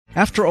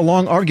After a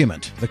long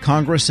argument, the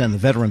Congress and the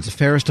Veterans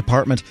Affairs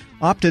Department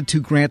opted to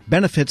grant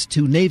benefits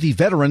to Navy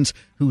veterans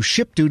whose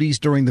ship duties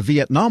during the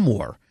Vietnam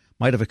War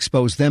might have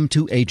exposed them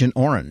to Agent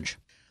Orange.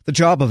 The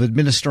job of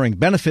administering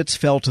benefits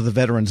fell to the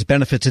Veterans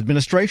Benefits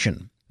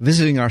Administration.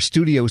 Visiting our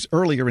studios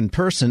earlier in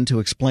person to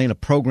explain a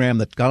program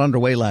that got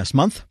underway last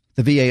month,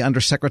 the VA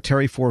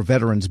Undersecretary for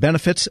Veterans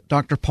Benefits,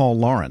 Dr. Paul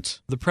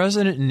Lawrence. The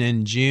President,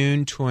 in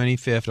June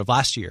 25th of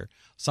last year,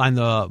 signed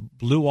the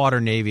Blue Water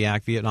Navy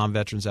Act, Vietnam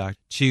Veterans Act,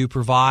 to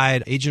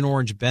provide Agent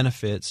Orange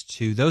benefits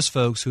to those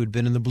folks who had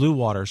been in the blue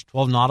waters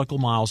 12 nautical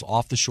miles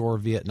off the shore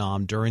of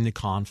Vietnam during the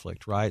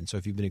conflict, right? And so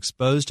if you've been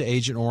exposed to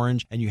Agent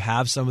Orange and you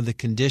have some of the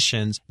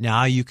conditions,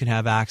 now you can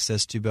have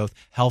access to both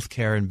health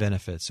care and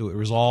benefits. So it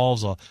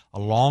resolves a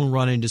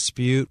long-running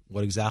dispute.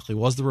 What exactly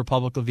was the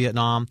Republic of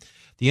Vietnam?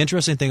 The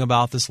interesting thing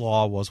about this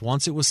law was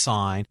once it was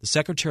signed, the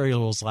Secretary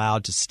was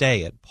allowed to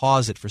stay it,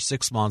 pause it for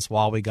 6 months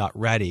while we got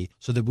ready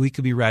so that we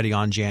could be ready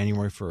on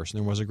January 1st.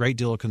 And there was a great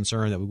deal of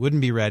concern that we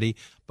wouldn't be ready,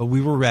 but we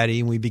were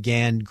ready and we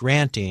began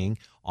granting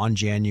on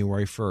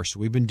January 1st.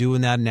 We've been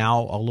doing that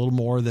now a little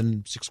more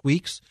than 6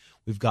 weeks.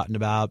 We've gotten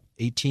about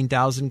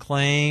 18,000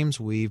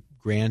 claims. We've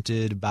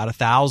granted about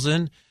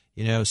 1,000.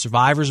 You know,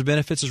 survivors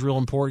benefits is real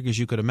important because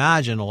you could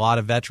imagine a lot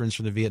of veterans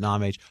from the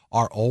Vietnam age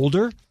are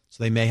older,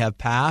 so they may have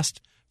passed.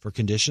 For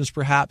conditions,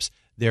 perhaps,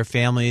 their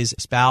family's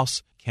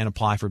spouse can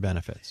apply for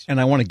benefits. And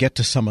I want to get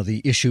to some of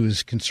the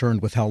issues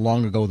concerned with how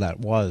long ago that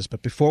was.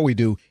 But before we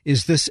do,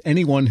 is this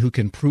anyone who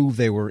can prove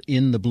they were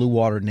in the Blue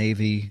Water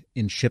Navy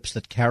in ships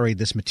that carried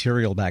this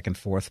material back and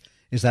forth?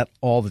 Is that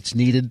all that's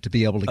needed to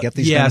be able to get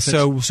these benefits?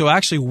 Yeah, so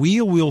actually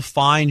we will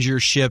find your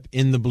ship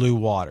in the blue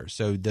water.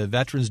 So the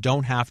veterans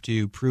don't have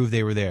to prove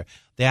they were there.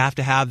 They have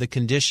to have the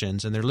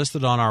conditions, and they're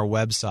listed on our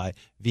website,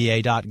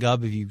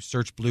 va.gov. If you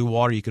search blue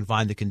water, you can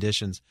find the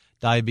conditions.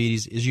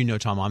 Diabetes, as you know,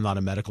 Tom, I'm not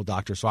a medical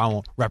doctor, so I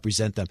won't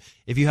represent them.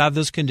 If you have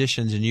those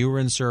conditions and you were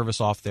in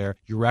service off there,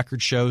 your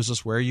record shows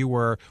us where you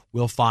were.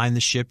 We'll find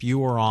the ship you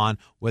were on,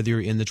 whether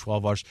you're in the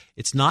 12 hours.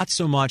 It's not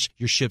so much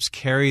your ships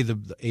carry the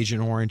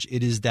Agent Orange.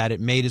 It is that it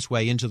made its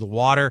way into the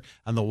water,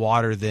 and the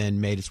water then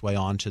made its way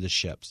onto the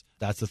ships.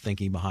 That's the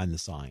thinking behind the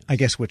science. I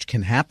guess which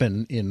can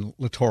happen in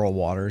littoral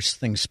waters.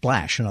 Things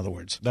splash, in other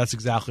words. That's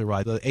exactly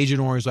right. The Agent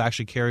Orange was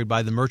actually carried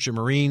by the merchant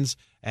marines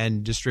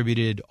and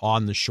distributed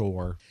on the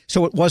shore.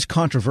 So it was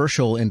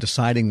controversial in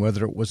deciding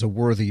whether it was a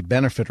worthy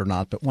benefit or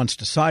not, but once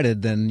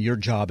decided, then your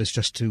job is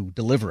just to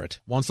deliver it.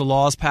 Once the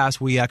law is passed,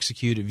 we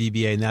execute at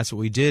VBA, and that's what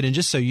we did. And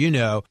just so you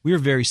know, we were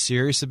very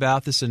serious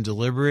about this and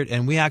deliberate,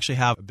 and we actually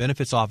have a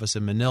benefits office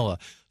in Manila.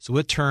 So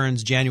it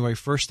turns January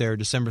 1st there,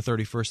 December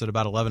 31st at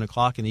about 11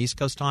 o'clock in the East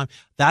Coast time.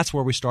 That's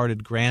where we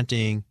started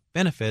granting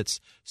benefits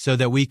so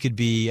that we could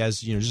be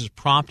just as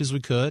prompt as we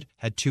could.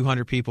 Had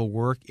 200 people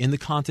work in the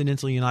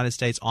continental United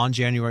States on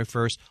January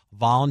 1st,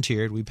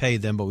 volunteered. We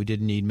paid them, but we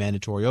didn't need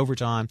mandatory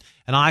overtime.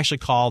 And I actually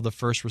called the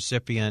first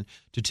recipient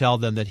to tell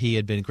them that he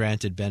had been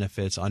granted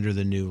benefits under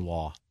the new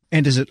law.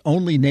 And is it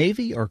only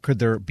Navy, or could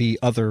there be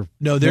other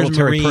there's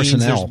military Marines,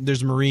 personnel?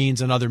 There's Marines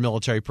and other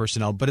military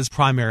personnel, but it's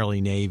primarily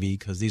Navy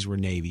because these were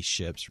Navy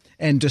ships.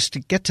 And just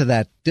to get to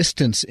that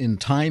distance in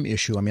time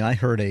issue, I mean, I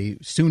heard a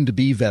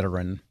soon-to-be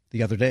veteran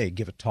the other day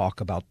give a talk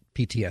about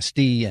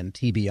PTSD and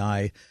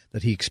TBI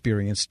that he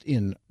experienced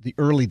in the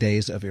early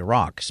days of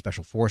Iraq.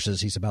 Special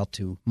Forces he's about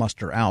to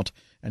muster out,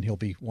 and he'll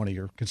be one of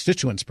your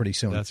constituents pretty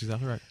soon. That's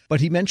exactly right.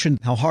 But he mentioned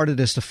how hard it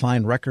is to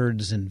find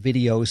records and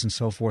videos and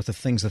so forth of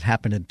things that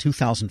happened in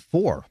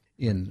 2004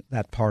 in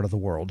that part of the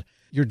world.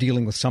 You're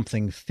dealing with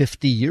something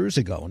 50 years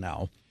ago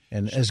now.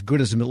 And as good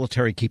as the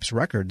military keeps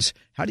records,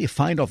 how do you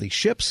find all these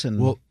ships?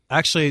 Well,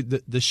 actually,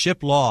 the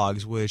ship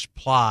logs, which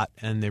plot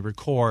and they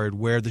record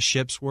where the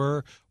ships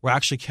were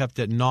actually kept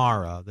at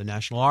NARA, the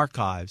National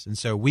Archives. And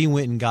so we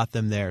went and got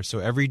them there. So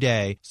every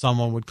day,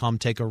 someone would come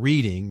take a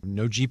reading.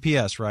 No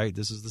GPS, right?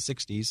 This is the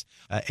 60s.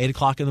 8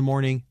 o'clock in the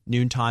morning,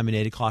 noontime, and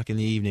 8 o'clock in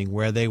the evening,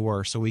 where they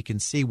were, so we can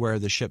see where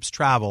the ships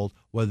traveled,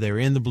 whether they were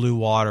in the blue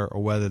water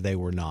or whether they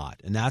were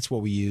not. And that's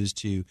what we use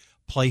to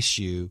place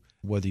you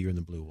whether you're in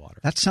the blue water.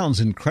 That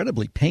sounds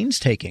incredibly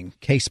painstaking,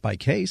 case by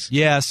case.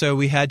 Yeah, so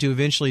we had to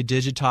eventually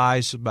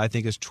digitize, I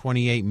think it's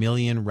 28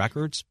 million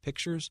records,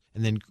 pictures,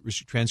 and then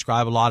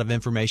transcribe a lot of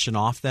information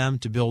off them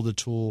to build a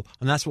tool.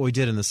 And that's what we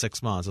did in the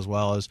 6 months, as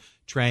well as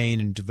train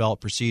and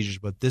develop procedures.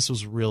 But this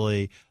was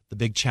really the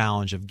big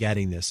challenge of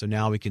getting this. So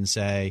now we can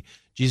say,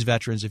 geez,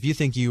 veterans, if you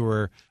think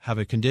you have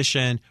a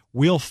condition,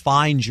 we'll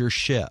find your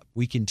ship.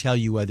 We can tell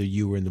you whether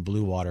you were in the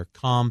blue water.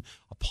 Come,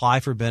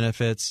 apply for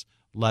benefits.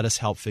 Let us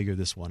help figure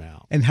this one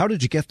out. And how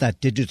did you get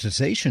that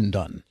digitization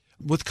done?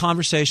 With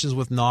conversations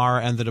with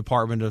NARA and the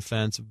Department of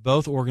Defense,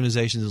 both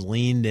organizations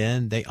leaned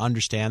in. They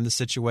understand the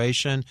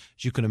situation.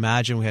 As you can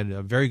imagine, we had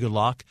very good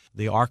luck.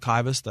 The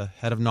archivist, the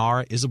head of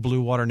NARA, is a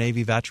Blue Water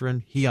Navy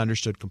veteran. He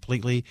understood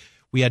completely.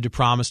 We had to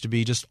promise to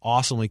be just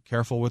awesomely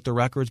careful with the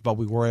records, but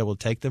we were able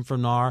to take them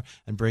from NAR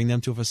and bring them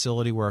to a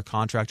facility where a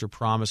contractor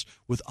promised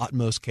with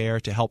utmost care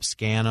to help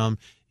scan them,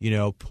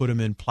 put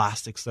them in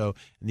plastic, and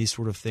these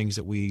sort of things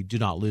that we do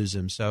not lose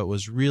them. So it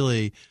was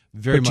really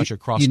very much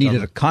across. You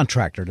needed a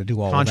contractor to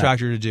do all of that.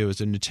 Contractor to do.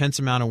 It's an intense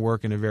amount of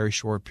work in a very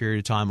short period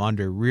of time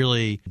under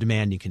really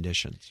demanding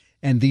conditions.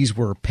 And these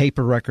were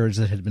paper records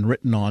that had been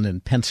written on in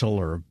pencil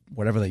or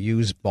whatever they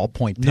use,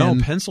 ballpoint pen?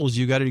 No, pencils,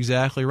 you got it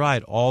exactly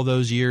right, all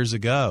those years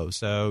ago.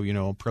 So,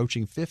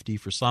 approaching 50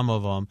 for some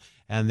of them.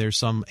 And there's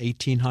some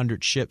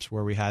 1,800 ships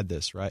where we had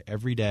this, right,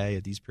 every day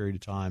at these period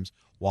of times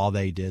while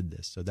they did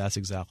this. So that's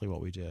exactly what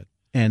we did.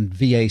 And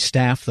VA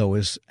staff, though,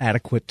 is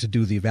adequate to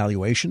do the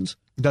evaluations?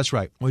 That's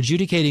right. Well,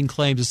 adjudicating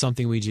claims is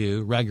something we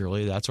do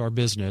regularly. That's our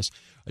business.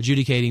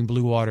 Adjudicating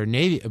Blue Water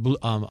Navy,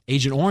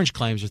 Agent Orange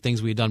claims are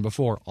things we had done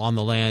before on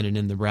the land and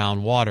in the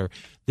brown water.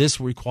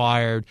 This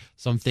required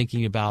some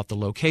thinking about the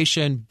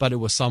location, but it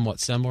was somewhat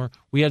similar.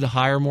 We had to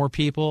hire more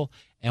people,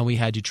 and we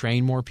had to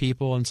train more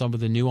people in some of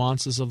the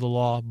nuances of the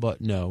law, but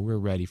no, we're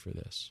ready for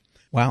this.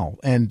 Wow.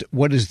 And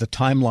what is the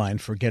timeline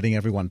for getting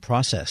everyone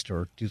processed,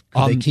 or could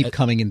they keep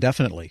coming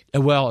indefinitely?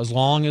 Well, as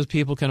long as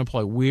people can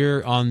apply.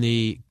 We're on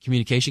the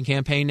communication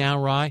campaign now,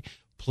 right?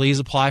 Please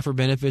apply for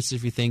benefits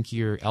if you think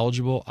you're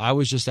eligible. I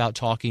was just out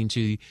talking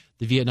to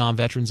the Vietnam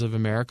Veterans of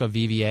America,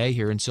 VVA,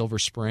 here in Silver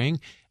Spring,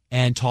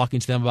 and talking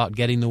to them about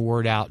getting the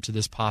word out to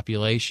this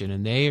population.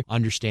 And they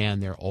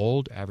understand they're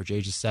old, average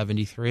age is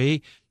 73.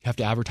 You have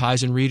to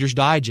advertise in Reader's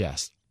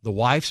Digest. The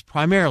wives,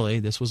 primarily,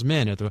 this was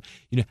men,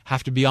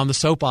 have to be on the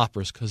soap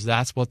operas because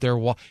that's what they're,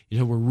 we're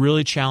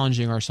really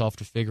challenging ourselves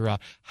to figure out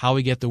how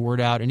we get the word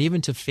out, and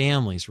even to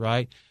families,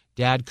 right?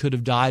 Dad could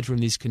have died from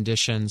these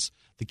conditions.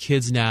 The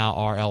kids now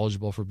are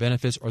eligible for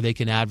benefits, or they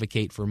can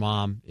advocate for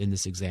mom in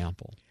this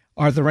example.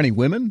 Are there any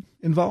women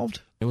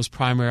involved? It was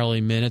primarily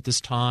men at this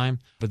time,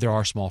 but there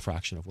are a small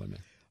fraction of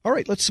women. All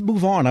right, let's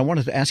move on. I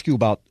wanted to ask you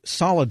about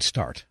Solid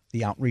Start,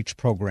 the outreach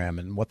program,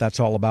 and what that's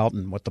all about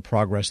and what the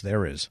progress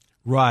there is.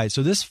 Right.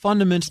 So this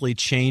fundamentally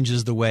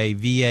changes the way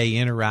VA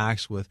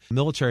interacts with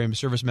military and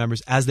service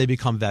members as they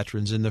become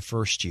veterans in the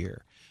first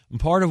year.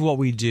 And part of what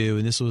we do,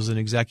 and this was an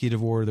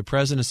executive order the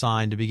president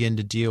signed to begin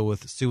to deal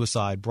with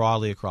suicide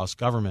broadly across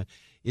government,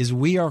 is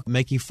we are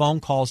making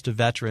phone calls to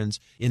veterans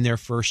in their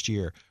first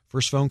year.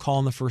 First phone call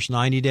in the first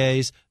 90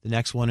 days, the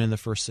next one in the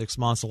first 6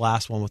 months, the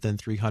last one within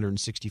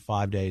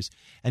 365 days,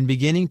 and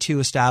beginning to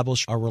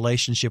establish a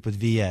relationship with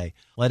VA,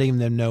 letting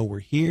them know we're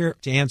here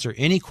to answer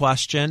any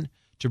question,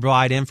 to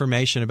provide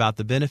information about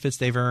the benefits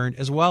they've earned,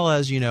 as well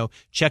as,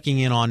 checking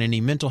in on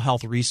any mental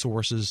health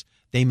resources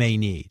they may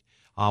need.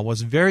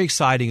 What's very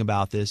exciting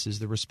about this is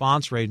the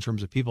response rate in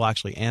terms of people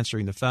actually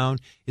answering the phone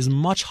is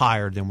much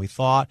higher than we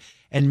thought.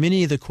 And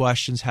many of the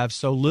questions have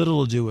so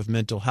little to do with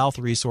mental health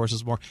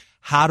resources, more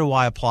how do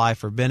I apply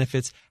for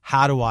benefits?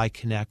 How do I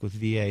connect with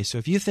VA? So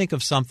if you think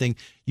of something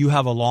you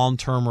have a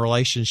long-term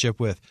relationship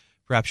with,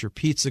 perhaps your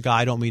pizza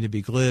guy, I don't mean to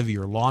be glib,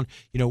 your lawn,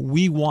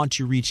 we want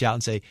to reach out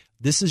and say,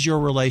 this is your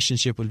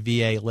relationship with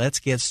VA. Let's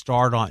get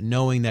started on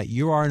knowing that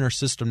you are in our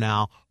system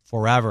now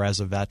forever as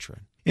a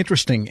veteran.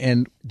 Interesting.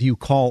 And do you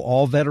call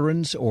all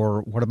veterans,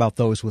 or what about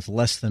those with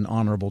less than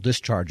honorable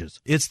discharges?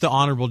 It's the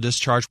honorable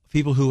discharge,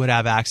 people who would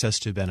have access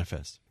to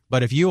benefits.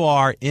 But if you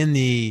are in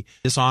the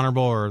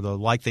dishonorable or the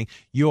like thing,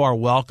 you are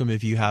welcome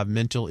if you have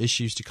mental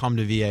issues to come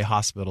to VA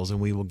hospitals, and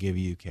we will give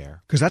you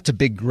care. Because that's a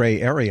big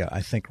gray area,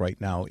 I think, right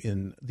now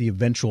in the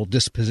eventual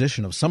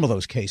disposition of some of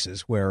those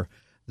cases where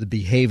the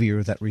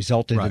behavior that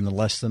resulted in the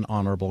less than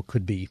honorable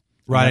could be.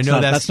 Right, I know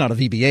that's not a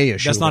VBA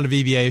issue. That's not a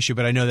VBA issue,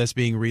 but I know that's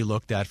being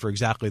relooked at for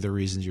exactly the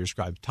reasons you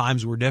described.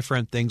 Times were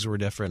different, things were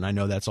different, and I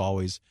know that's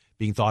always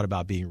being thought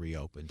about being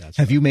reopened.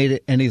 Have you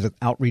made any of the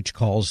outreach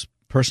calls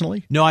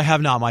personally? No, I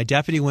have not. My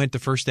deputy went the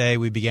first day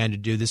we began to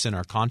do this in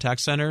our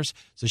contact centers,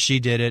 so she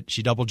did it.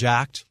 She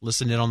double-jacked,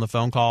 listened in on the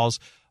phone calls.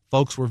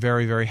 Folks were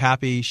very, very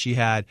happy.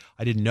 I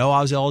didn't know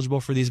I was eligible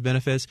for these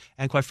benefits,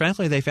 and quite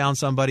frankly, they found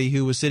somebody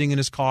who was sitting in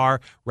his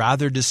car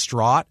rather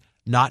distraught,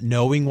 not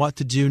knowing what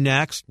to do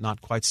next,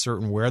 not quite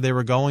certain where they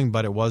were going,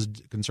 but it was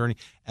concerning.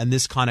 And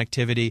this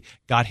connectivity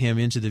got him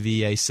into the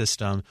VA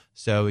system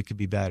so it could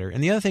be better.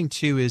 And the other thing,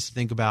 too, is to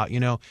think about, you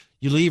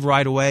leave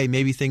right away,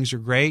 maybe things are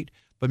great,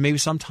 but maybe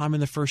sometime in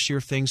the first year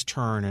things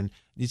turn. And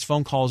these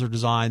phone calls are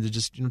designed to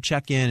just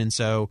check in. And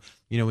so,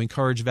 we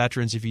encourage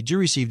veterans, if you do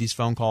receive these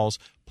phone calls,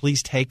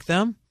 please take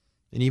them.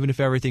 And even if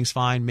everything's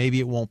fine, maybe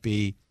it won't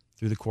be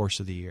through the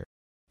course of the year.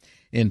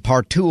 In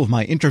part 2 of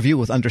my interview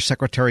with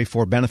Undersecretary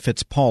for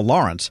Benefits Paul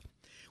Lawrence,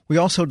 we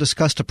also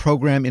discussed a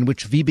program in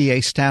which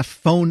VBA staff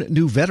phone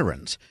new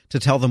veterans to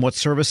tell them what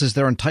services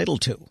they're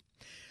entitled to.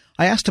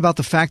 I asked about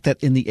the fact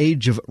that in the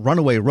age of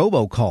runaway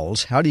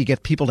robocalls, how do you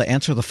get people to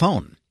answer the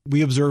phone?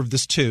 We observed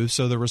this too,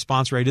 so the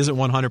response rate isn't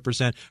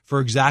 100% for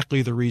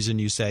exactly the reason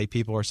you say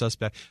people are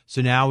suspect.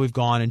 So now we've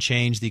gone and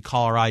changed the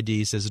caller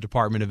ID, says the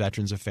Department of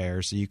Veterans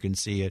Affairs, so you can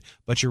see it.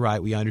 But you're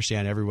right, we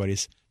understand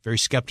everybody's very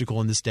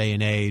skeptical in this day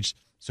and age.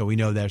 So we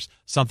know there's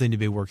something to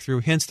be worked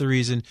through, hence the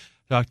reason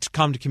to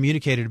come to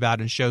communicate it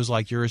about in shows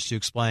like yours to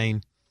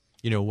explain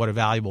what a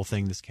valuable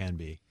thing this can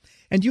be.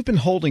 And you've been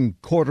holding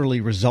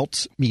quarterly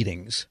results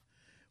meetings.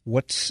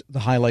 What's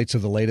the highlights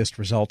of the latest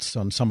results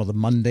on some of the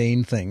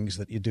mundane things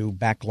that you do,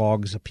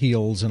 backlogs,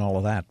 appeals, and all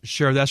of that?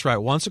 Sure, that's right.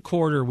 Once a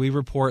quarter, we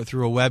report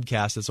through a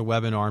webcast. It's a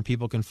webinar, and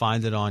people can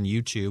find it on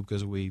YouTube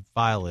because we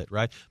file it,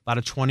 right? About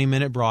a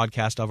 20-minute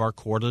broadcast of our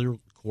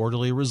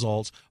quarterly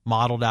results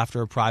modeled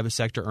after a private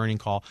sector earning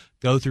call,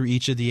 go through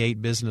each of the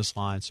 8 business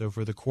lines. So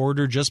for the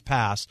quarter just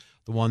passed,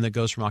 the one that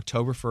goes from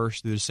October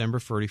 1st through December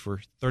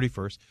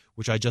 31st,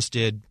 which I just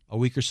did a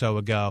week or so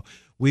ago,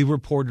 we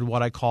reported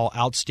what I call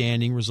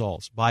outstanding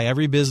results. By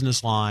every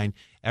business line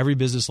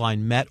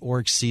met or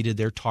exceeded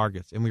their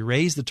targets. And we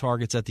raised the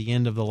targets at the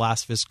end of the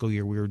last fiscal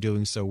year. We were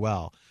doing so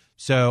well.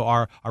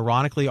 So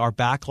ironically, our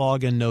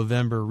backlog in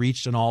November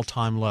reached an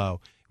all-time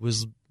low. It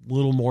was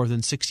little more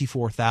than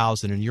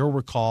 64,000. And you'll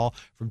recall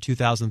from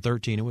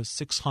 2013, it was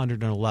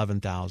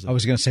 611,000. I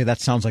was going to say that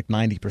sounds like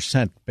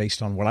 90%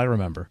 based on what I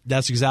remember.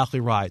 That's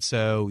exactly right.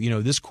 So,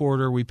 this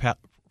quarter we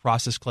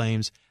processed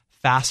claims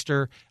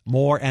faster,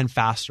 more and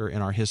faster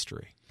in our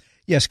history.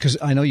 Yes, because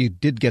I know you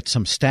did get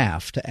some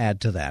staff to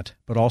add to that,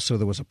 but also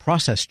there was a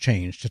process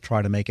change to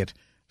try to make it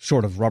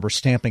sort of rubber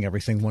stamping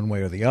everything one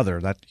way or the other.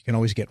 That you can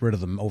always get rid of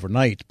them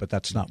overnight, but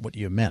that's not what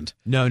you meant.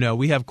 No,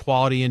 we have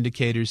quality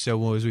indicators.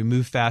 So as we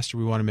move faster,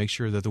 we want to make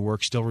sure that the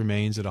work still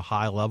remains at a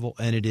high level,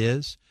 and it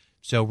is.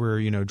 So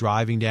we're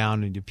driving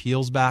down an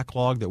appeals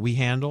backlog that we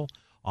handle,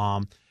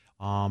 and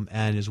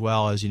as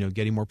well as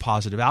getting more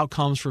positive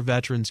outcomes for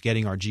veterans,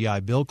 getting our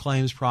GI Bill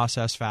claims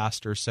processed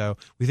faster. So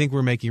we think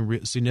we're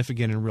making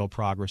significant and real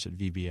progress at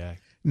VBA.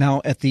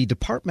 Now, at the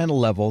departmental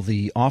level,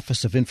 the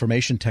Office of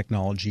Information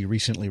Technology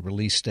recently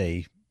released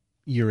a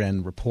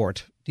year-end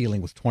report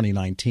dealing with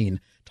 2019,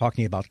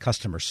 talking about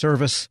customer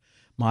service,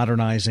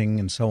 modernizing,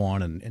 and so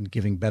on, and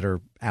giving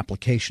better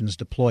applications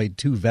deployed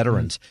to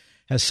veterans.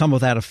 Has some of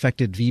that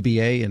affected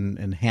VBA and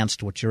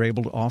enhanced what you're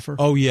able to offer?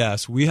 Oh,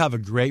 yes. We have a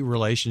great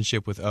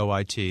relationship with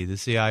OIT. The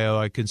CIO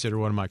I consider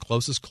one of my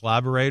closest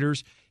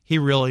collaborators. He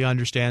really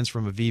understands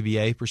from a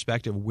VBA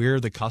perspective. We're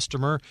the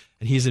customer,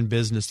 and he's in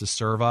business to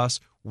serve us.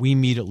 We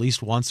meet at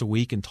least once a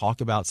week and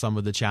talk about some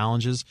of the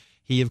challenges.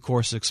 He, of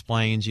course,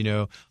 explains,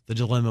 the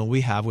dilemma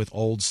we have with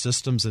old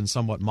systems and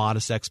somewhat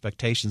modest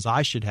expectations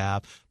I should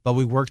have. But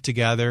we work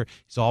together.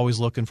 He's always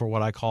looking for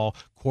what I call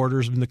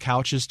quarters in the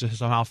couches to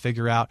somehow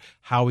figure out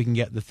how we can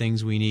get the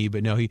things we need.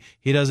 But no,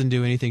 he doesn't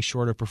do anything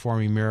short of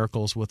performing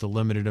miracles with the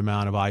limited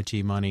amount of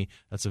IT money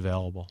that's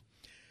available.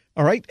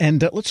 All right,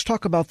 and let's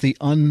talk about the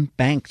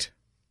unbanked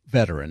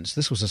veterans.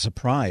 This was a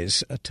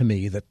surprise to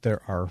me that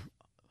there are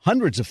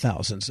hundreds of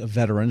thousands of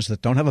veterans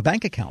that don't have a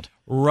bank account.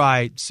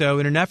 Right. So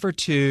in an effort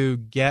to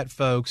get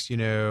folks,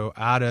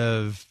 out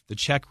of the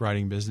check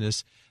writing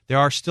business, there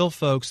are still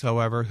folks,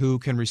 however, who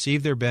can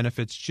receive their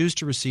benefits, choose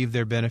to receive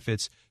their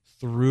benefits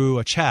through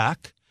a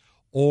check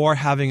or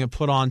having it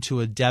put onto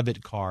a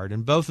debit card.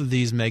 And both of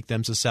these make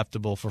them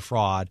susceptible for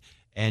fraud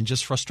and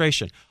just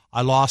frustration.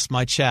 I lost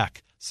my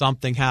check.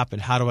 Something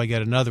happened. How do I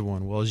get another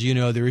one? Well, as you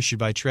know, they're issued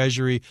by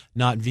Treasury,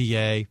 not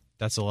VA.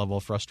 That's a level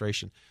of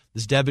frustration.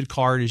 This debit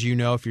card, as you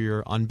know, if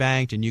you're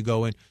unbanked and you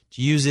go in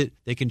to use it,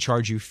 they can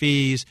charge you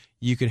fees.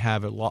 You can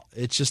have it.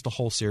 It's just a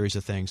whole series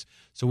of things.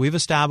 So we've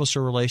established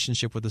a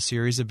relationship with a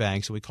series of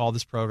banks. We call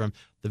this program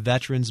the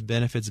Veterans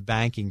Benefits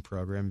Banking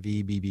Program,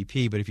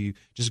 VBBP. But if you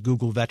just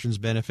Google Veterans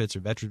Benefits or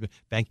Veterans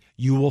Bank,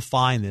 you will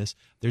find this.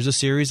 There's a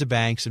series of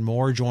banks, and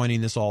more are joining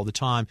this all the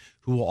time,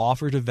 who will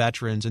offer to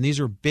veterans, and these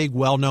are big,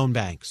 well-known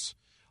banks,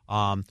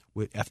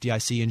 with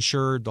FDIC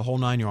insured, the whole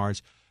 9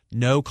 yards,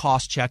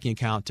 no-cost checking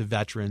account to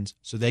veterans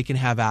so they can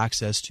have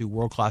access to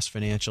world-class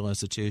financial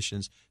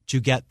institutions to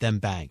get them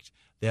banked.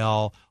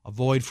 They'll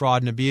avoid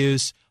fraud and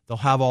abuse. They'll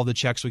have all the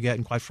checks we get.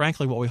 And quite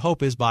frankly, what we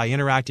hope is by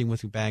interacting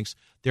with banks,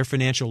 their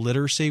financial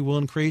literacy will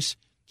increase.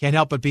 Can't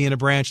help but be in a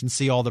branch and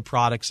see all the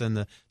products and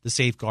the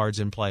safeguards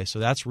in place. So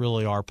that's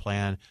really our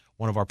plan,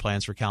 one of our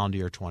plans for calendar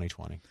year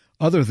 2020.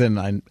 Other than,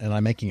 and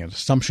I'm making an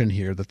assumption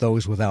here, that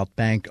those without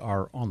bank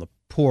are on the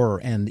poorer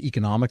end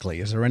economically,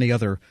 is there any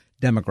other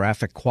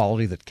demographic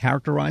quality that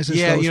characterizes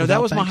those without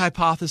that was banks? my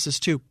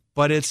hypothesis too,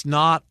 but it's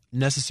not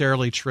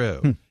necessarily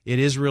true. It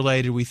is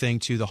related, we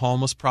think, to the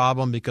homeless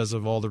problem because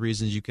of all the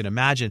reasons you can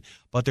imagine,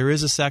 but there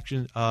is a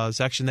section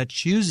that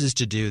chooses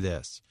to do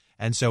this,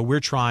 and so we're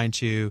trying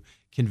to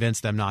convince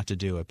them not to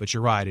do it. But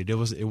you're right,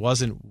 it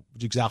wasn't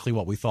exactly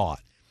what we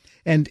thought.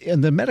 And in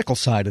the medical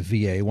side of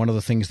VA, one of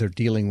the things they're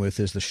dealing with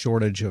is the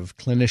shortage of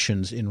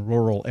clinicians in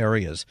rural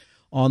areas.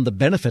 On the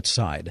benefit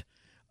side,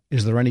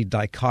 is there any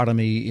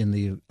dichotomy in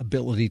the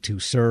ability to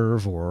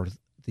serve or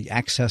the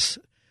access,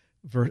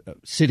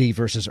 city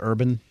versus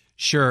urban?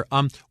 Sure.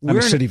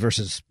 City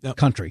versus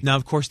country. Now,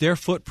 of course, their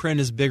footprint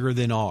is bigger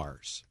than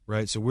ours,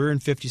 right? So we're in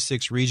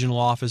 56 regional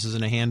offices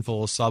and a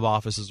handful of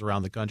sub-offices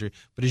around the country.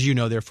 But as you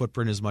know, their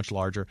footprint is much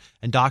larger.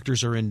 And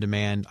doctors are in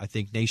demand, I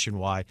think,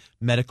 nationwide.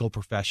 Medical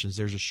professions,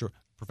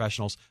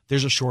 professionals,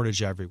 there's a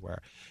shortage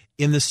everywhere.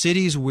 In the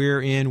cities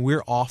we're in,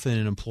 we're often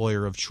an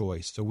employer of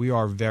choice. So we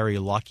are very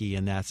lucky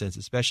in that sense,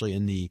 especially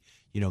in the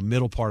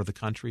middle part of the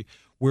country.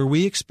 Where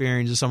we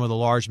experience is some of the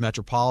large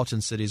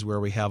metropolitan cities where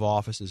we have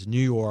offices, New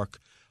York,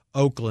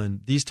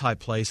 Oakland, these type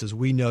places.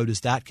 We notice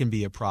that can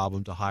be a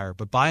problem to hire.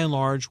 But by and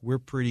large, we're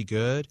pretty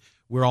good.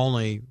 We're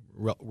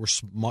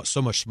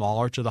so much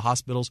smaller to the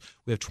hospitals.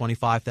 We have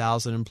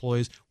 25,000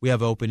 employees. We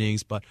have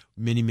openings, but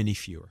many, many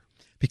fewer.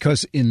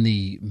 Because in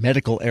the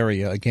medical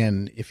area,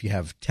 again, if you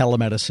have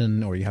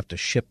telemedicine or you have to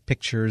ship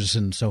pictures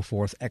and so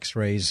forth,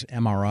 x-rays,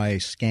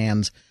 MRI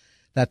scans,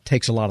 that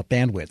takes a lot of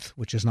bandwidth,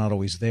 which is not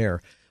always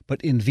there. But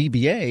in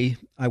VBA,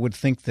 I would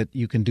think that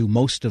you can do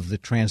most of the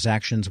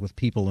transactions with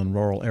people in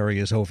rural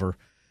areas over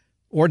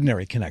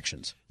ordinary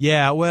connections.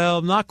 Yeah,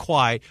 well, not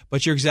quite,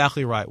 but you're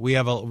exactly right. We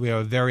have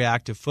a very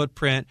active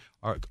footprint.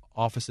 Our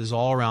offices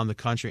all around the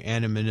country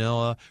and in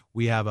Manila.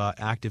 We have an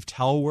active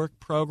telework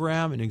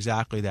program, and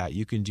exactly that.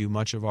 You can do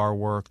much of our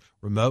work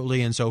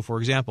remotely. And so, for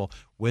example,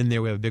 we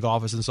have a big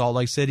office in Salt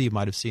Lake City. You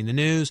might have seen the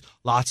news.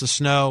 Lots of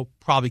snow.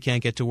 Probably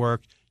can't get to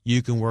work.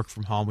 You can work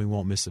from home. We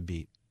won't miss a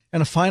beat.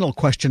 And a final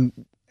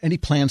question. Any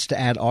plans to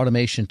add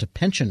automation to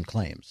pension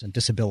claims and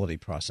disability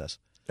process?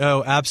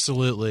 Oh,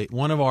 absolutely.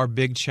 One of our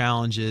big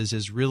challenges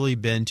has really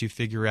been to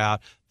figure out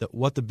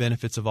what the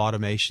benefits of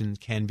automation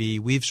can be.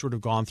 We've sort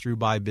of gone through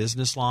by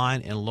business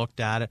line and looked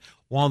at it.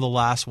 One of the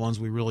last ones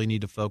we really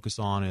need to focus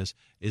on is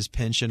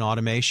pension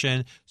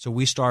automation. So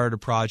we started a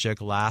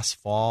project last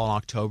fall on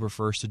October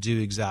 1st to do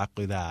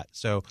exactly that.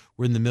 So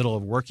we're in the middle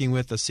of working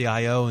with the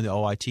CIO and the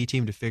OIT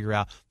team to figure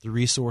out the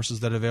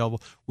resources that are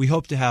available. We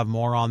hope to have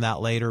more on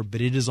that later,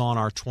 but it is on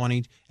our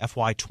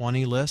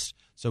FY20 list.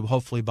 So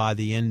hopefully by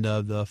the end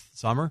of the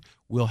summer,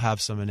 we'll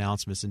have some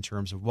announcements in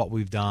terms of what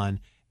we've done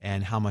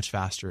and how much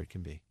faster it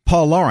can be.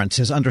 Paul Lawrence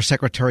is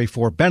Undersecretary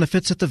for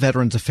Benefits at the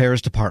Veterans Affairs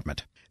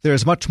Department. There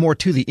is much more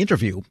to the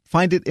interview.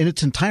 Find it in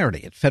its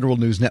entirety at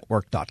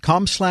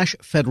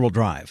federalnewsnetwork.com/Federal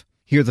Drive.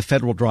 Hear the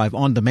Federal Drive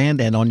on demand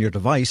and on your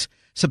device.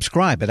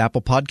 Subscribe at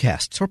Apple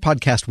Podcasts or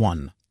Podcast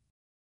One.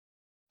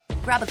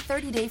 Grab a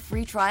 30-day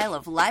free trial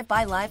of Live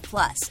by Live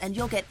Plus, and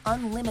you'll get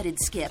unlimited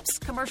skips,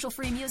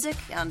 commercial-free music,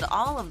 and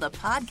all of the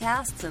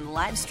podcasts and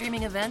live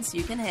streaming events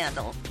you can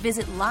handle.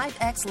 Visit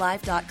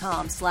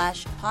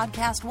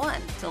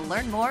livexlive.com/podcast1 to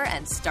learn more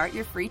and start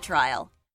your free trial.